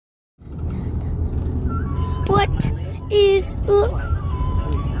What is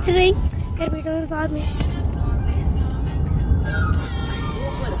today? Gonna be doing Vlogmas.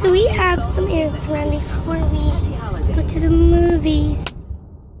 So we have some errands to run before we go to the movies.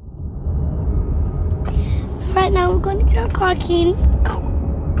 So right now we're going to get our car clean.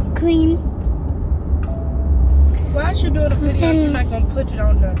 Why is you doing a video if you're not gonna put it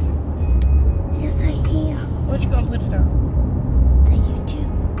on nothing? Yes, I am. What you gonna put it on? The YouTube.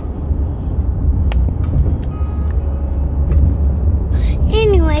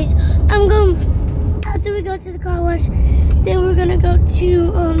 Anyways, I'm going. After we go to the car wash, then we're gonna go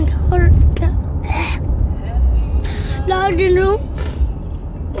to Dollar General,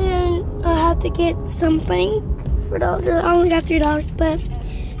 and I have to get something for $1. I only got $3, but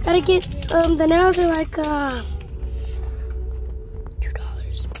gotta get the nails are like $2.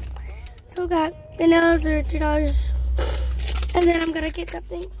 So got the nails are $2, and then I'm gonna get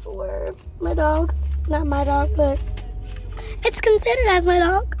something for my dog. Not my dog, but it's considered as my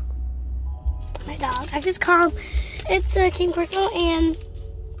dog. My dog. I just call him. It's a King Corso, and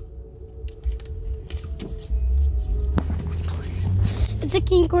it's a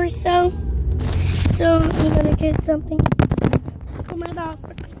King Corso. So I'm gonna get something for my dog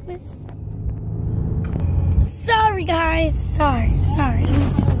for Christmas. Sorry, guys. Sorry. I'm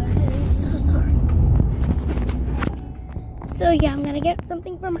so sorry. So yeah, I'm gonna get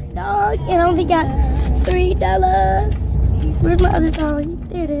something for my dog, and I only got $3. Where's my other dog?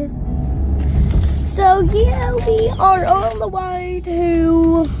 There it is. So yeah, we are on the way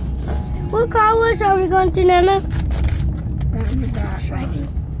to, what car wash are we going to, Nana?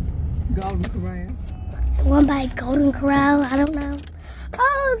 Golden Corral. The one by Golden Corral, I don't know.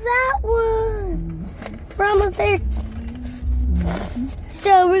 Oh, that one. We're almost there.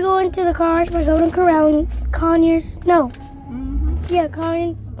 So we're going to the car wash by Golden Corral and Conyers. No. Yeah,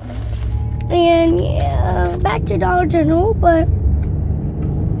 Conyers. And yeah, back to Dollar General, but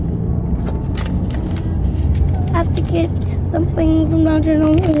I have to get something from Dollar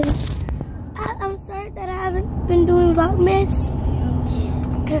General. I'm sorry that I haven't been doing Vlogmas,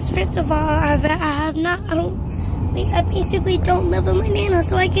 because first of all, I basically don't live with my Nana,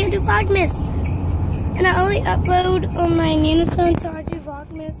 so I can't do Vlogmas. And I only upload on my Nana's phone, so I do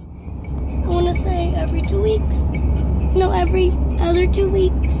Vlogmas, I want to say every 2 weeks. No, every other 2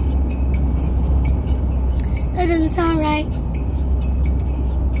 weeks. That doesn't sound right.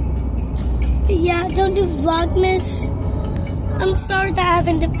 Yeah, don't do Vlogmas. I'm sorry that I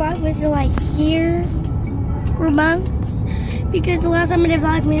haven't done Vlogmas in like a year or months, because the last time I did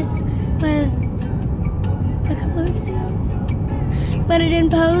Vlogmas was a couple of weeks ago. But I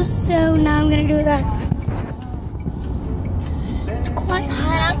didn't post, so now I'm gonna do that. It's quite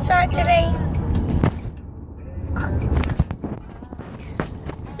hot outside today.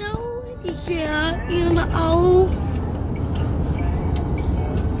 So yeah, you know.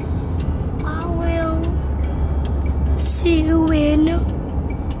 See you when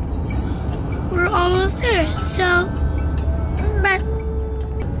we're almost there. So, but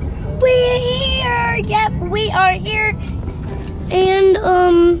we are here, and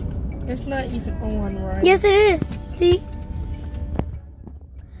it's not even on, right? Yes, it is. See,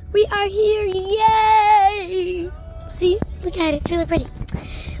 we are here. Yay! See, look at it. It's really pretty.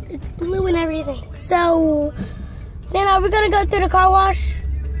 It's blue and everything. So, then are we gonna go through the car wash?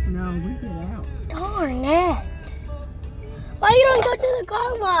 No, we get out. Darn it. Why you don't go to the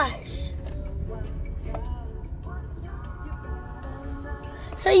car wash?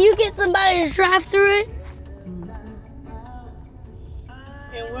 So you get somebody to drive through it?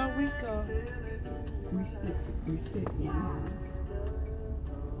 And where we go? We sit on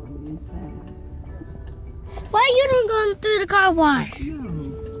the inside. Why you don't go through the car wash? No.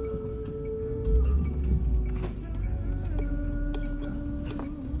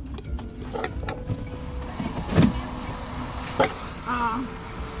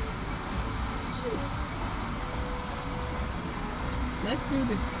 Let's do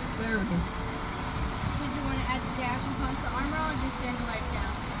the third one. Did you want to add the dash and console arm roll, or just stand and wipe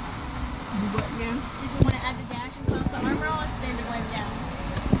down? Do what now? Did you want to add the dash and console arm roll, or stand and wipe down?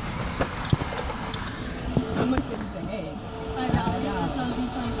 How much is the egg? $5. So it'll be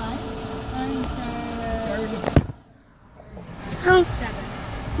 $25. Oh,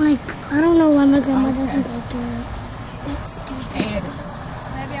 like, I don't know why my grandma doesn't go through it. That's stupid. Add it.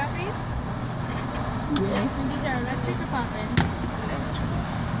 Can I be out for you? Yes. And these are electric or pop-in?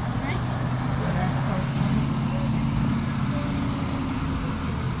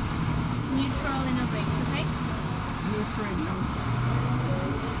 Neutral and no brakes, okay? Neutral, no.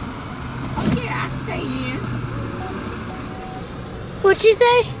 Oh yeah, I stay in. What'd she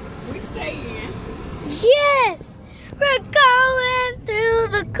say? We stay in. Yes! We're going through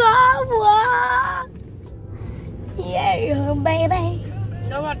the car wash. Yeah, baby.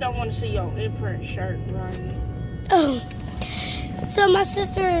 No, I don't want to see your imprint shirt, right? Oh. So my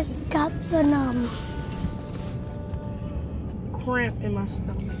sister has got some, Cramp in my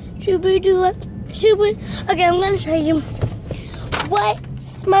stomach. should we do it? Should we? Okay, I'm going to show you what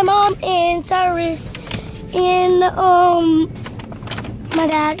my mom and Cyrus and, my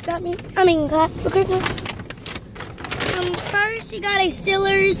dad got me, got for Christmas. First he got a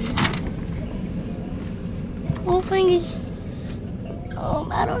Steelers little thingy.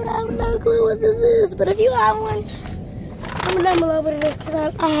 I don't have no clue what this is, but if you have one, comment down below what it is, because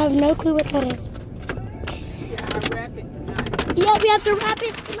I have no clue what that is. Yeah, we have to wrap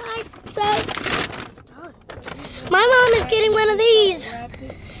it tonight, so. My mom is getting one of these,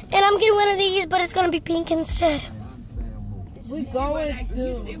 and I'm getting one of these, but it's going to be pink instead. We going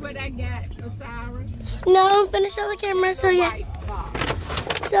to. See what I got, Osiris? No, finish on the camera, so yeah.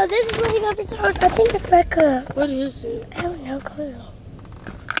 So this is what he got for Cyrus. I think it's like a, What is it? I have no clue.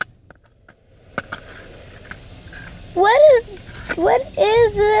 What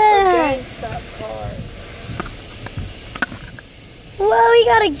is that? GameStop card. Whoa, he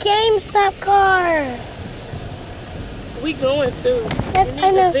got a GameStop card. We going through. That's, We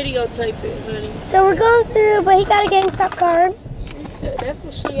I need know. to videotape it, honey. So we're going through, but he got a GameStop card. That's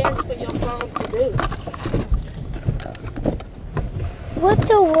what she asked for your phone to do. What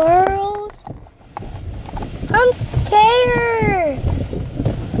the world? I'm scared.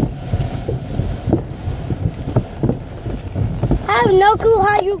 I have no clue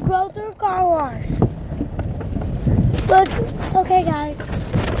how you grow through a car wash. Look, okay guys,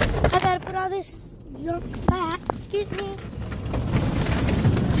 I gotta put all this junk back. Excuse me.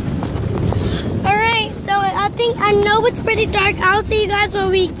 Alright, so I think I know it's pretty dark. I'll see you guys when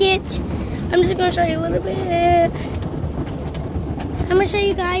we get, I'm just gonna show you a little bit. I'm gonna show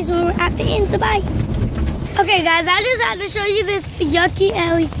you guys when we're at the end, so bye. Okay guys, I just had to show you this yucky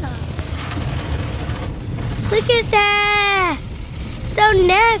Ellie stuff. Look at that. So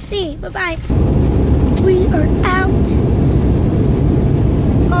nasty. Bye-bye. We are out.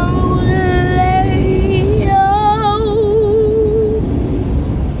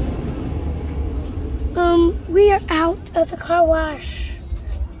 Oh, we are out of the car wash.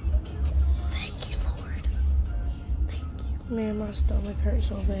 Thank you, Lord. Thank you. Man, my stomach hurts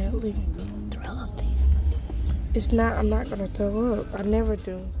so badly. Throw up there. It's not, I'm not gonna throw up. I never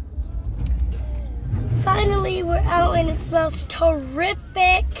do. Finally, we're out and it smells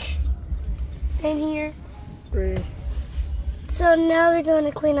terrific in here. Really? So now they're going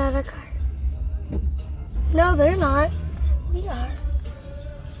to clean out our car. No, they're not. We are.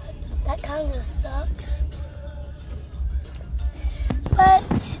 That kind of sucks.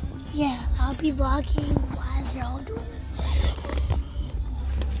 But, yeah, I'll be vlogging while y'all doing this.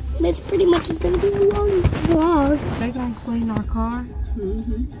 This pretty much is going to be a long vlog. They gonna clean our car?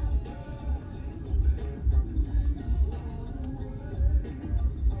 Mm-hmm.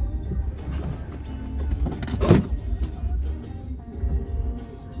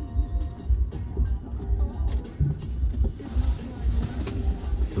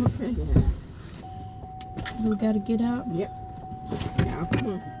 Okay. We gotta get out? Yep. Now, come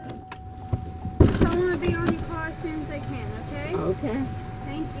on. Someone will be on your car as soon as they can, okay? Okay.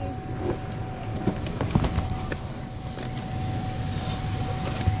 Thank you.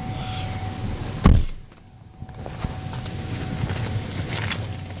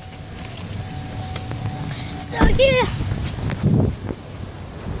 So, yeah.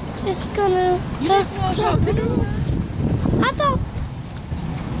 Just gonna... I thought...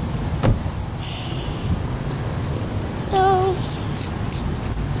 So,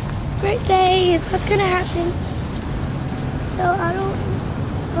 great day is what's gonna happen. So I don't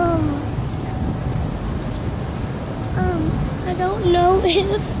know if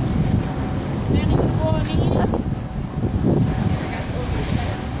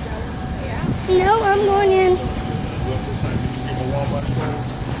no, I'm going in.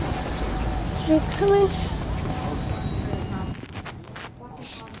 She's coming.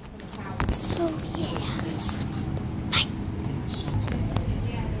 So yeah.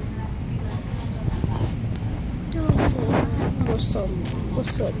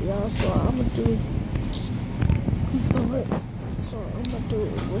 What's up, y'all? So I'm gonna do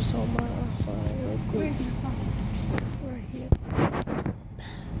what's on my iPhone real quick. Right here.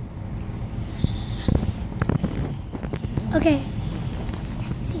 Okay.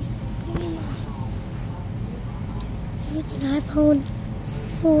 Let's see. So it's an iPhone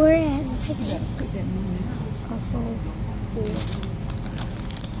 4S, I think. iPhone 4.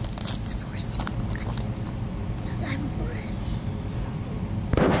 It's 4C. I think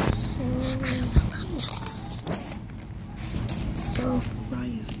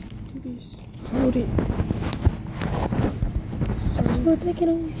So they can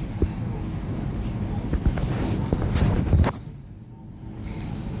always.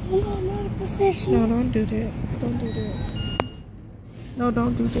 No, I'm not a professional. No, don't do that. Don't do that. No,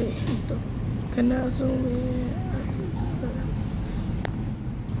 don't do that. Can I zoom in?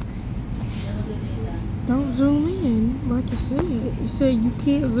 Don't zoom in, like you said. You said you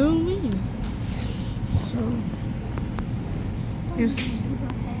can't zoom in. So, it's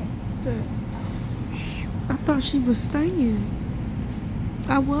that. I thought she was staying.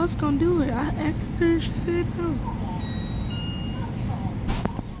 I was gonna do it. I asked her, she said no.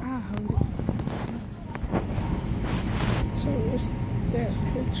 I hold it. So, it's that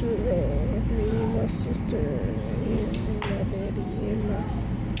picture of me, my sister, and my daddy, and my.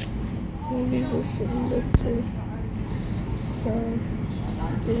 When we was little, so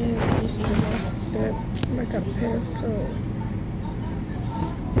then it's that like a passcode.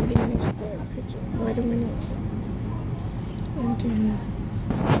 And then it's that picture. Wait a minute. And then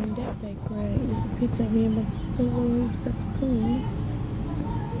in that background is the picture of me and my sister when we was at the pool.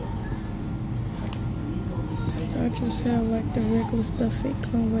 So I just have like the regular stuff. It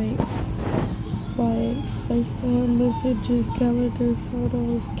come like FaceTime messages, calendar,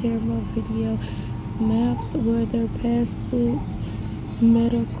 photos, camera, video, maps, weather, passport,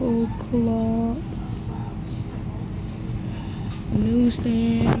 medical, clock,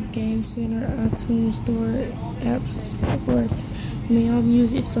 newsstand, game center, iTunes store, apps store. I mean, I'm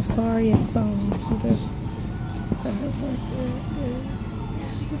using Safari and phone, so that's like that.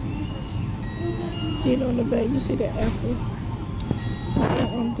 Then on the back, you see the Apple. And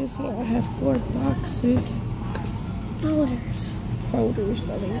on this one, I have 4 boxes. Folders,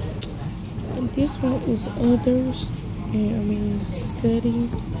 I mean. And this one is others. And I mean,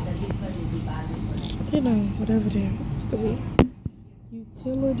 settings. You know, whatever that is to be.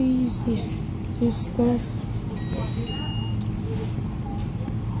 Utilities, this stuff.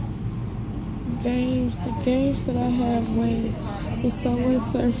 Games. The games that I have when it's Subway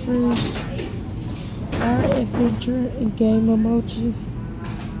Surfers, Our Adventure, and Game Emoji.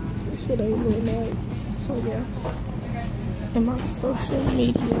 That's what they look like. So yeah. And my social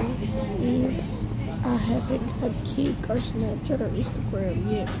media is I haven't got Kik or Snapchat or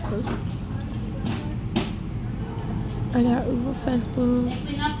Instagram yet because I got over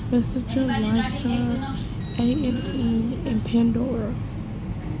Facebook, Messenger, Lifetime, AME, and Pandora.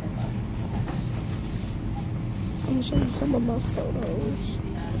 I'm gonna show you some of my photos.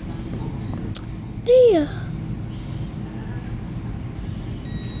 Dear.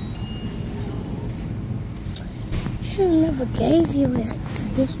 Should have never gave you it.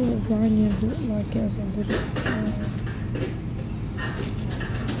 This one Rania looked like as a little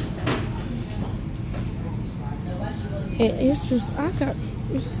it's just, I got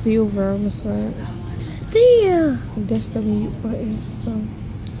it's silver on the side. Dear. And that's the mute button. So,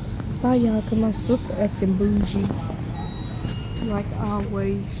 bye y'all, cause my sister acting bougie. Like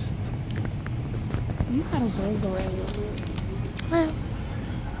always. You gotta bang around your room. Well.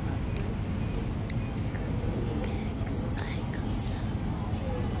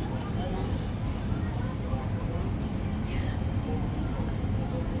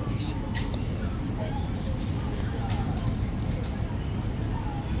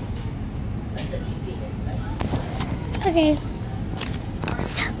 Okay.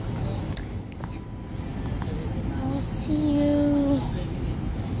 So, I'll see you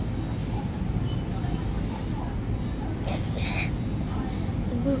in a minute.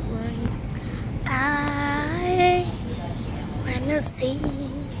 Look right. I wanna see.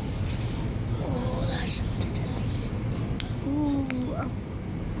 Oh, I shouldn't do that. Ooh,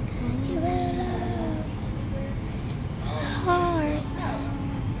 You better love hearts.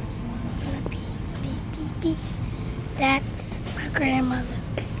 It's gonna beep, beep, beep, beep. That's my grandmother.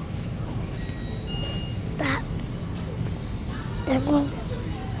 That's one.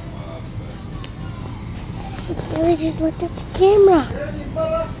 Really just looked at the camera.